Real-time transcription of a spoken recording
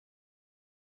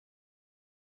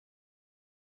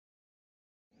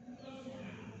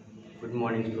Good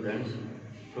morning, students.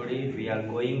 Today we are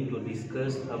going to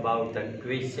discuss about the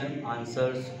question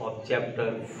answers of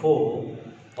chapter 4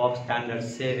 of standard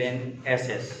 7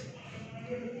 SS,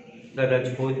 the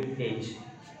Rajput age.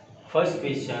 First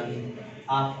question: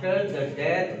 after the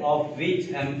death of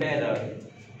which emperor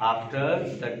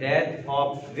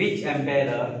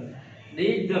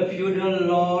did the feudal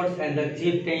lords and the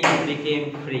chieftains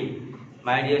became free?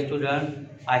 My dear student,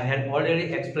 I had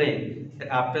already explained that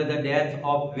after the death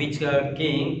of which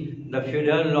king the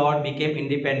feudal lord became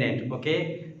independent.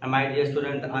 Okay, and my dear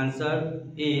student, the answer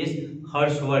is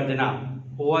Harshvardhana.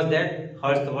 Who was that?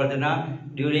 Harshvardhana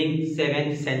during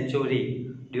 7th century.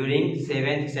 During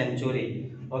 7th century.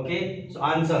 Okay, so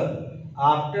answer: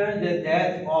 after the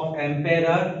death of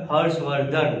Emperor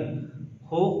Harshvardhan.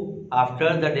 Who? After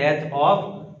the death of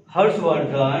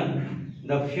Harshvardhan,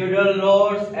 the feudal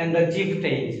lords and the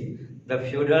chieftains. The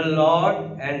feudal lord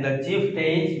and the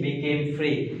chieftains became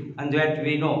free, and that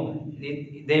we know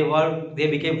they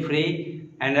became free.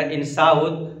 And in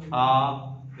south,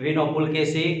 we know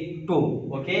Pulkesi too.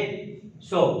 Okay.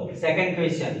 So second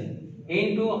question: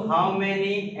 into how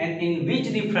many and in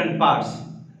which different parts?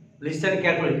 Listen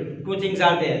carefully. Two things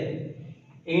are there.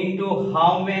 Into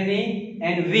how many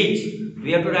and which.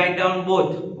 We have to write down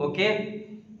both. Okay.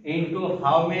 Into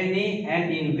how many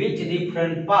and in which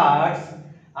different parts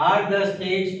are the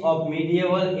states of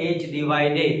medieval age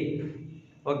divided?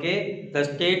 Okay. The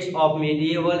states of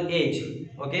medieval age.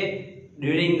 Okay.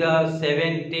 During the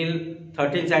 7th till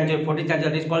 13th century, 14th century,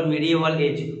 that is called medieval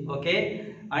age. Okay.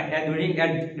 And during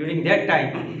that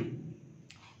time,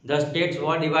 the states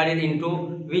were divided into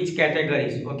which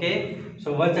categories? Okay.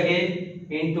 So once again,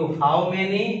 into how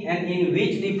many and in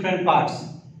which different parts?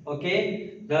 Okay.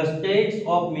 The states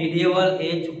of medieval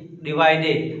age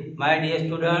divided. My dear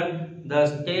student, the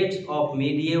states of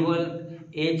medieval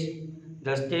age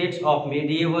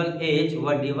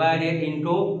were divided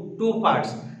into two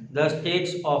parts: the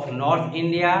states of North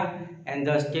India and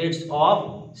the states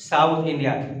of South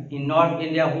India. In North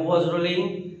India, who was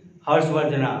ruling?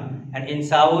 Harshvardhana, and in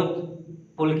South,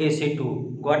 Pulkesi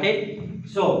too. Got it?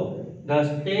 So the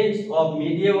states of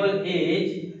medieval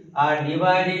age are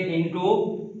divided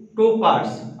into two parts,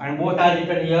 and both are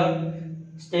written here: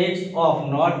 states of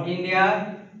North India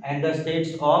and the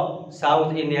states of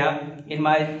South India. In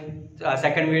my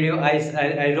second video, I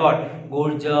wrote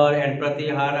Gurjar and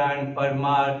Pratihara and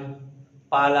Parmar,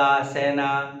 Pala,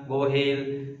 Sena,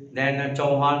 Gohil, then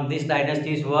Chauhan. These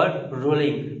dynasties were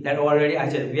ruling. That already I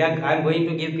said. I am going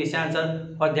to give question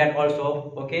answer for that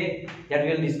also. Okay, that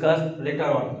we will discuss later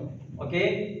on.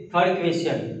 Okay. Third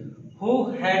question: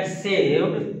 Who had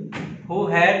saved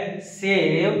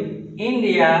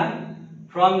India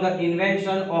from the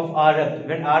invention of Arabs?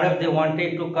 When Arabs they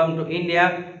wanted to come to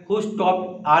India, who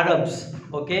stopped Arabs?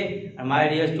 Okay, and my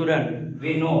dear student,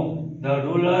 we know the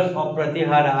rulers of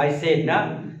Pratihara. I said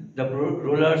na, the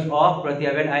rulers of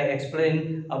Pratihara. When I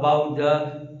explained about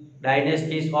the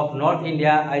dynasties of North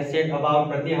India, I said about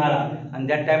Pratihara, and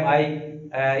that time I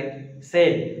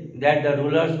said that the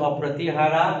rulers of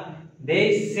Pratihara,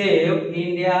 they saved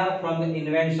India from the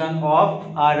invention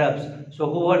of Arabs. So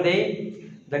who were they?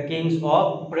 The kings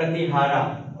of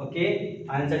Pratihara. Okay,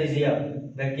 answer is here.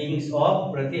 The kings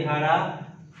of Pratihara,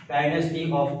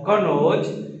 dynasty of Kanauj,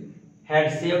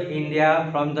 had saved India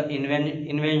from the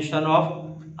invention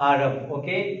of Arab.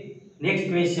 Okay. Next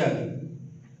question: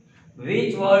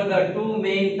 which were the two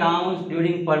main towns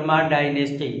during Parmar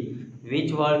dynasty?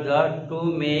 Which were the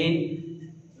two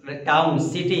main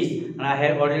towns, cities? And I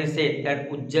have already said that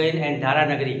Ujjain and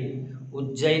Dharanagari.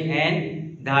 Ujjain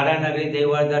and Dharanagari, they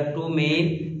were the two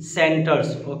main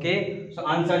centers. Okay. So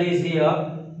answer is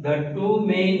here. The two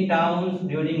main towns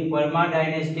during Parmar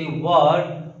dynasty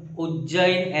were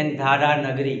Ujjain and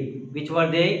Dharanagari. Which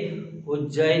were they?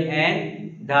 Ujjain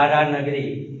and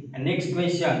Dharanagari. And next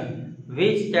question: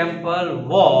 which temple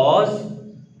was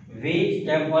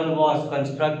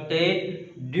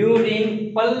constructed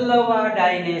during Pallava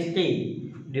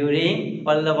dynasty? During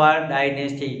Pallava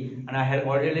dynasty, and I have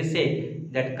already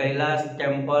said that Kailash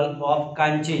temple of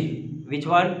Kanchi. Which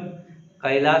one?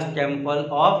 Kailash temple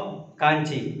of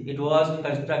Kanchi. It was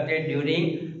constructed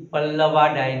during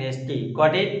Pallava dynasty.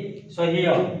 Got it? So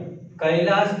here,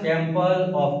 Kailash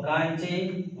temple of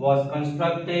Kanchi was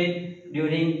constructed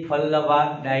during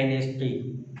Pallava dynasty.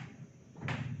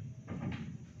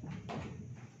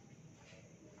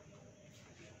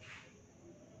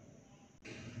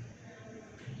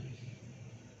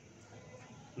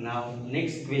 Now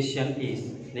next question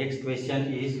is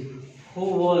who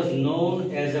was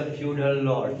known as a feudal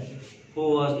lord? Who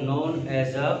was known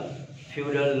as a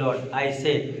feudal lord. I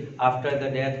said after the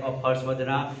death of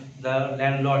Harshvardhana, the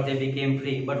landlords they became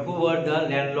free. But who were the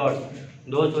landlords?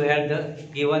 Those who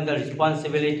had given the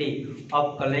responsibility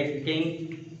of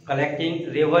collecting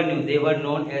revenue. They were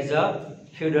known as a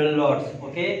feudal lords.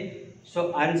 Okay.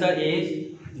 So answer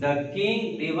is the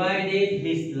king divided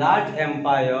his large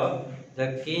empire.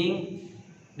 The king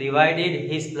divided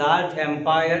his large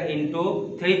empire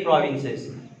into three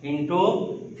provinces.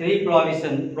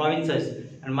 Provinces.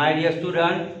 And my dear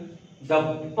student, the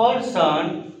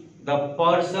person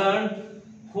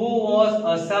who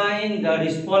was assigned the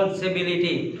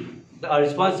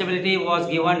responsibility was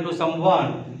given to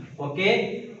someone,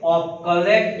 okay, of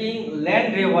collecting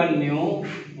land revenue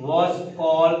was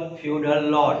called feudal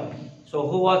lord. So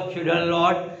who was feudal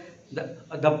lord?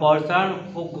 The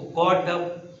person who got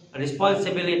the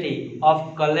responsibility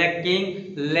of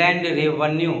collecting land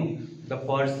revenue. The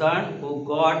person who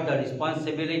got the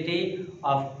responsibility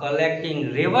of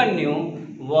collecting revenue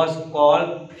was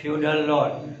called feudal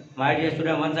lord. My dear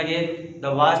student, once again,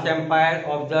 the vast empire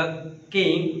of the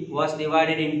king was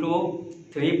divided into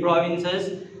three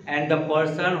provinces, and the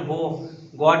person who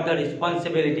got the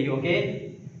responsibility,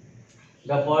 okay,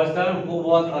 the person who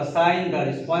was assigned the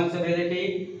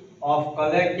responsibility of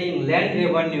collecting land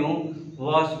revenue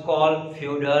was called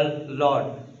feudal lord.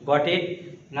 Got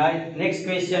it? Now, next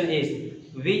question is,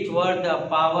 which were the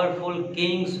powerful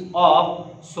kings of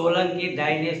Solanki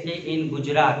dynasty in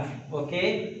Gujarat?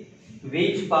 Okay,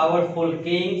 which powerful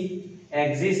kings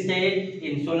existed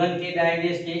in Solanki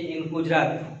dynasty in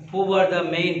Gujarat? Who were the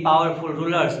main powerful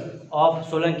rulers of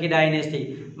Solanki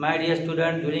dynasty? My dear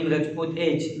student, during Rajput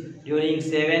age, during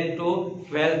 7 to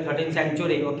 12, 13th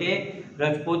century, okay,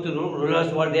 Rajput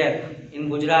rulers were there in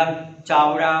Gujarat.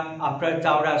 Chawda, after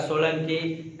Chawda,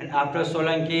 Solanki, and after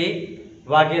Solanki,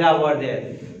 Waghela were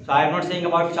there. So I am not saying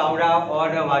about Chawda or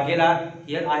Waghela.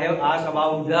 Here I have asked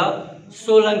about the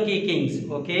Solanki kings.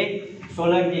 Okay,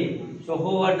 Solanki. So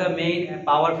who were the main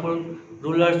powerful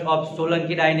rulers of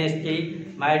Solanki dynasty?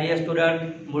 My dear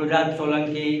student, Mulraj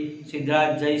Solanki,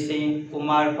 Siddharth Jai Singh,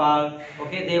 Kumar Pal.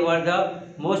 Okay, they were the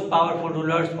most powerful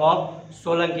rulers of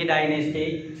Solanki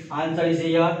dynasty. Answer is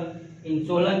here. In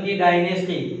Solanki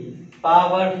dynasty,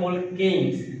 powerful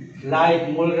kings like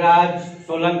Mulraj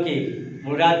Solanki.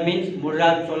 Mulraj means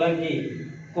Mulraj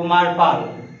Solanki, Kumar Pal,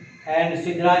 and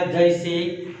Siddharth Jai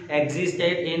Singh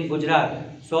existed in Gujarat.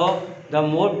 So the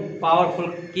most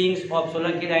powerful kings of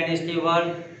Solanki dynasty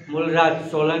were Mulraj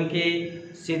Solanki,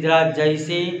 Siddharth Jai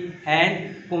Singh,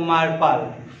 and Kumar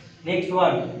Pal. Next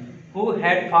one, who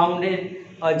had founded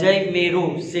Ajay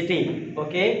Meru city?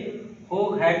 Okay,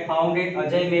 who had founded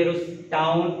Ajay Meru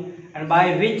town, and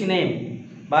by which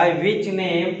name? By which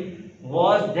name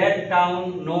was that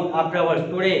town known afterwards?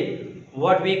 Today,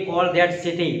 what we call that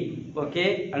city?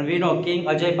 Okay, and we know King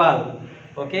Ajay Pal.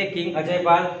 Okay, King Ajay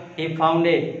Pal, he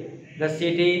founded the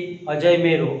city Ajay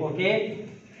Meru. Okay,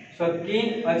 so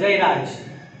King Ajay Raj,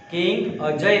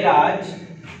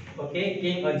 okay,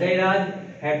 King Ajay Raj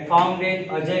had founded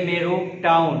Ajay Meru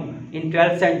town in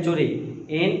 12th century.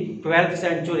 In 12th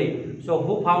century. So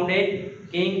who founded?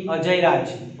 King Ajay Raj.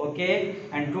 Okay,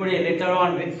 and later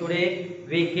on, we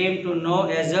came to know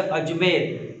as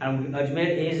Ajmer, and Ajmer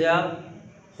is a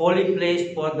holy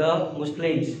place for the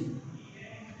Muslims.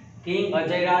 King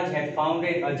Ajay Raj had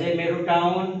founded Ajay Meru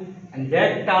town, and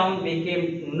that town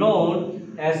became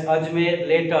known as Ajmer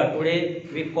later. Today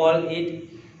we call it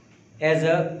as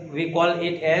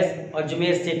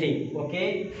Ajmer city.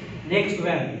 Okay. Next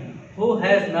one, who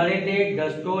has narrated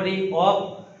the story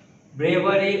of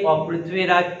bravery of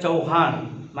Prithviraj Chauhan?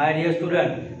 My dear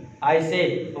student, I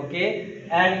said, okay,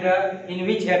 and in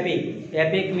which epic?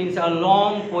 Epic means a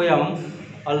long poem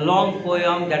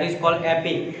that is called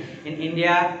epic. In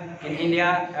India, when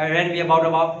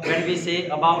we say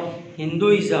about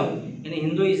Hinduism, in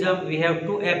Hinduism we have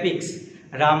two epics,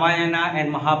 Ramayana and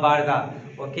Mahabharata.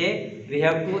 Okay, we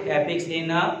have two epics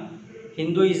in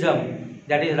Hinduism,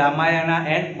 that is Ramayana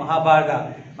and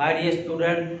Mahabharata. My dear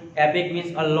student, epic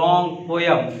means a long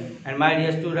poem, and my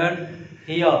dear student,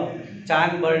 here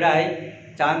Chand Bardai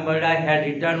had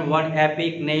written one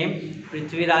epic named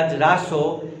Prithviraj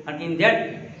Raso, and in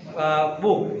that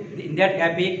book, in that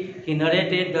epic, he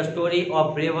narrated the story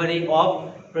of bravery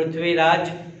of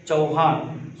Prithviraj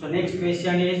Chauhan. So next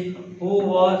question is,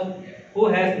 who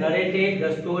has narrated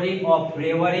the story of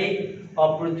bravery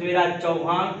of Prithviraj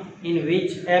Chauhan in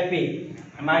which epic?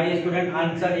 And my dear student,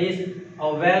 answer is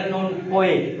a well-known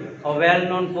poet,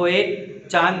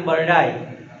 Chand Bardai,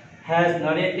 has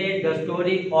narrated the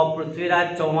story of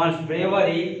Prithviraj Chauhan's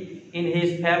bravery in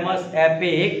his famous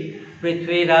epic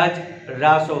Prithviraj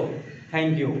Raso.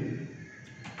 Thank you.